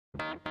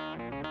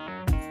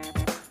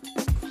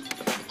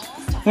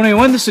Morning,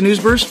 everyone. This is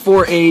NewsBurst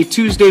for a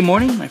Tuesday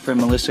morning. My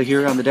friend Melissa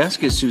here on the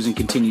desk as Susan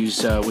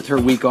continues with her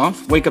week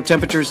off. Wake-up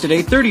temperatures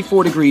today,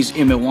 34 degrees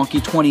in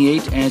Milwaukee,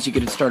 28 as you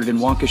get it started in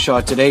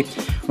Waukesha today.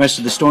 Rest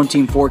of the storm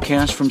team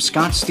forecast from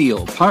Scott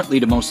Steele, partly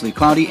to mostly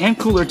cloudy and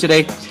cooler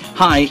today,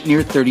 high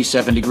near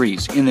 37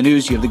 degrees. In the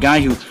news, you have the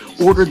guy who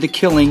ordered the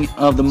killing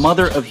of the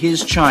mother of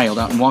his child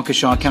out in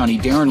Waukesha County,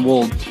 Darren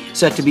Wold,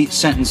 set to be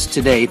sentenced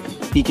today.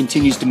 He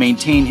continues to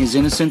maintain his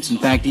innocence, in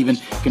fact, even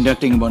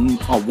conducting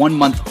a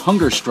one-month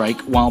hunger strike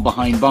while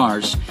behind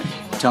bars.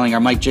 Telling our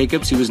Mike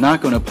Jacobs he was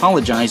not going to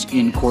apologize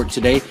in court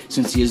today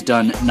since he has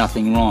done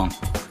nothing wrong.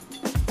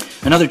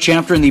 Another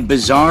chapter in the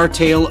bizarre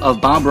tale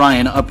of Bob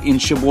Ryan up in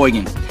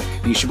Sheboygan.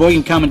 The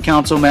Sheboygan Common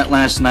Council met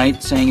last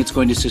night saying it's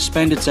going to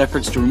suspend its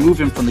efforts to remove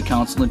him from the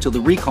council until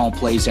the recall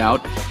plays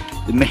out.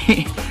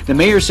 The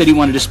mayor said he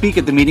wanted to speak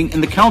at the meeting,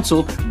 and the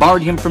council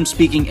barred him from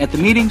speaking at the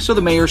meeting, so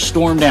the mayor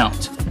stormed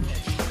out.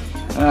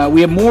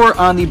 We have more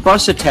on the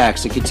bus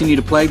attacks that continue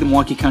to plague the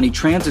Milwaukee County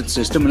transit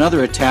system.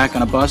 Another attack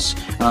on a bus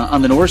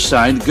on the north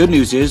side. The good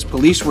news is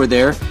police were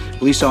there.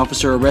 Police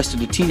officer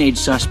arrested a teenage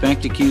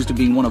suspect accused of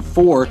being one of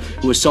 4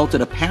 who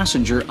assaulted a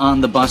passenger on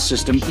the bus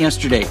system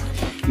yesterday.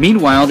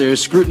 Meanwhile, there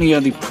is scrutiny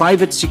of the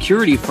private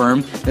security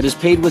firm that is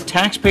paid with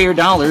taxpayer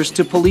dollars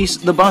to police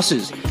the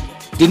buses.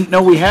 Didn't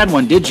know we had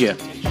one, did you?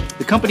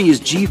 The company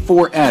is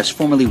G4S,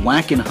 formerly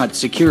Wackenhut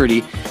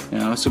Security.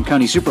 Some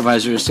county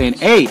supervisors are saying,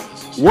 hey,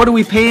 what are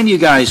we paying you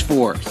guys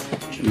for?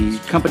 The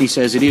company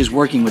says it is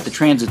working with the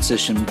transit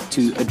system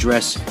to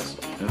address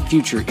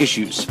future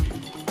issues.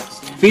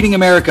 Feeding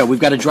America. We've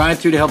got a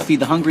drive-thru to help feed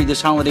the hungry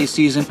this holiday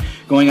season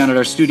going on at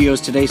our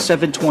studios today,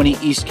 720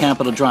 East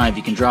Capitol Drive.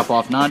 You can drop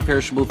off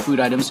non-perishable food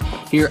items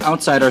here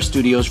outside our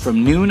studios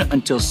from noon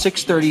until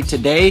 6:30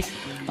 today.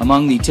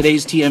 Among the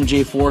today's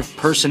TMJ4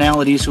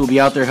 personalities who will be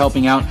out there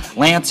helping out,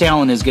 Lance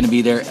Allen is going to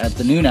be there at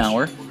the noon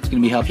hour. He's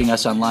going to be helping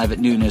us on Live at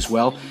Noon as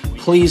well.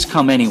 Please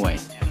come anyway.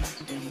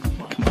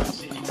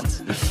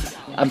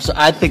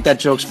 I think that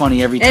joke's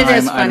funny every time. It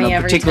is funny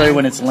every particularly time.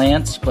 when it's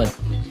Lance, but...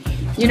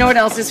 You know what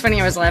else is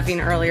funny? I was laughing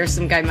earlier.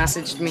 Some guy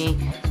messaged me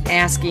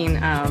asking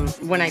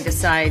when I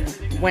decide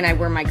when I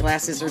wear my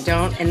glasses or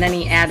don't, and then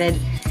he added,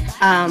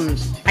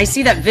 I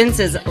see that Vince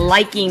is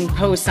liking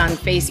posts on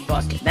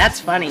Facebook. That's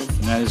funny.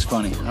 That is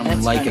funny. I'm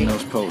That's liking funny.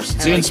 those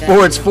posts. I In like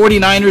sports, that.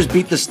 49ers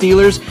beat the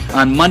Steelers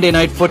on Monday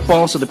Night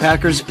Football, so the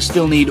Packers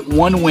still need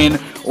one win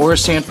or a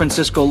San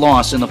Francisco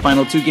loss in the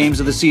final 2 games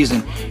of the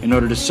season in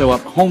order to sew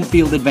up home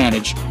field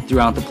advantage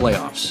throughout the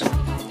playoffs.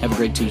 Have a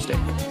great Tuesday.